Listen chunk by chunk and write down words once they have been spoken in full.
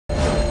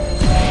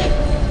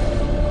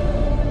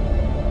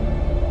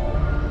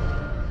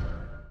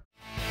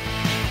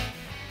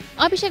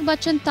Abhishek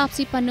Bachchan,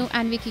 Taapsee Pannu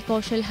and Vicky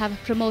Kaushal have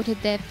promoted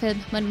their film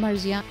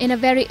Manmarziyaan in a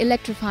very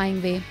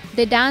electrifying way.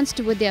 They danced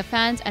with their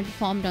fans and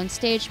performed on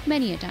stage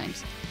many a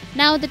times.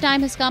 Now the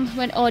time has come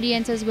when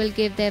audiences will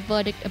give their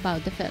verdict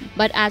about the film.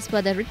 But as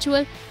per the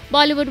ritual,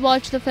 Bollywood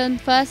watched the film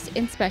first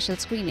in special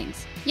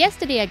screenings.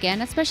 Yesterday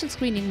again, a special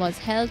screening was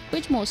held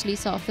which mostly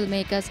saw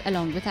filmmakers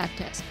along with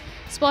actors.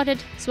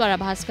 Spotted Swara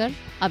Bhasker,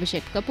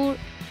 Abhishek Kapoor,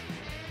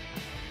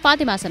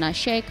 Fatima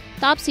sheikh,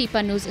 Taapsee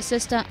Pannu's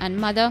sister and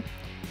mother,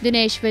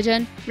 Dinesh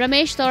Vijian,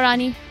 Ramesh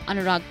Taurani,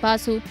 Anurag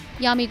Basu,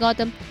 Yami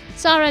Gautam,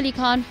 Sara Ali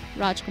Khan,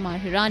 Rajkummar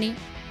Hirani,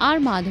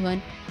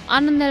 Madhvan,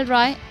 Anand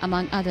L,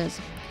 among others.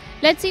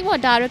 Let's see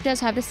what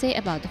directors have to say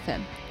about the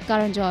film.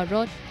 Karan Johar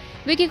wrote,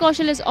 Vicky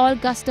Kaushal is all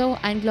gusto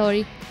and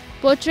glory,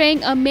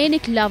 portraying a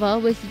manic lover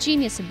with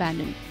genius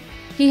abandon.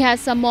 He has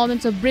some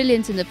moments of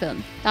brilliance in the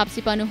film.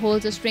 Taapsee Pannu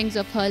holds the strings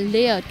of her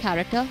layered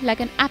character like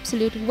an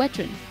absolute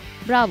veteran.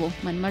 Bravo,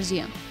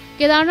 Manmarziyaan.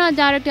 Kedarnath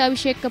director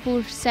Abhishek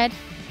Kapoor said,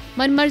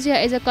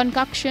 Manmarziyaan is a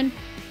concoction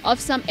of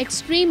some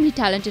extremely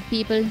talented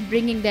people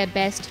bringing their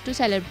best to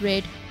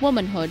celebrate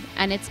womanhood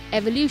and its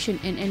evolution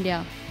in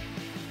India.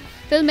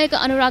 Filmmaker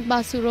Anurag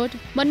Basu wrote,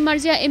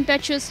 Manmarziyaan's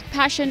impetuous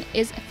passion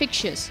is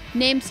fictitious.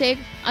 Namesake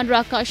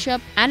Anurag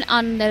Kashyap and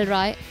Anand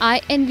L,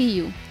 I envy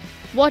you.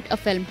 What a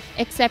film.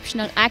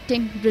 Exceptional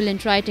acting,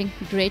 brilliant writing,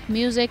 great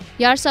music.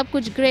 Yaar sab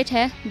kuch great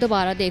hai,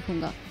 dobara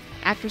dekhunga.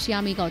 Actress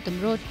Yami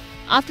Gautam wrote,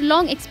 after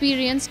long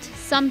experienced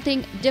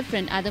something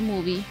different at the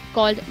movie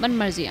called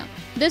Manmarziyaan.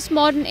 This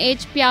modern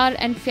age pyar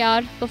and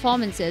fyar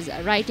performances,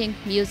 writing,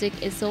 music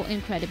is so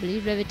incredibly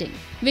riveting.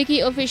 Vicky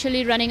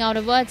officially running out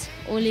of words,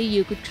 only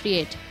you could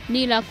create.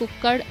 Neela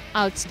Kukkad,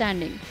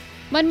 outstanding.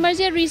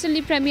 Manmarziyaan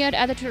recently premiered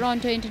at the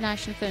Toronto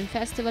International Film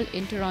Festival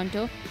in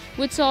Toronto,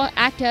 which saw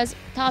actors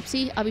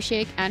Taapsee,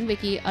 Abhishek and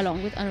Vicky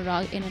along with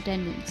Anurag in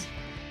attendance.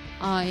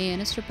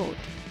 IANS report.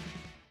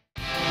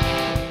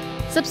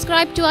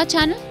 Subscribe to our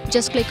channel.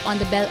 Just click on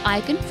the bell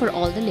icon for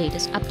all the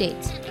latest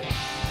updates.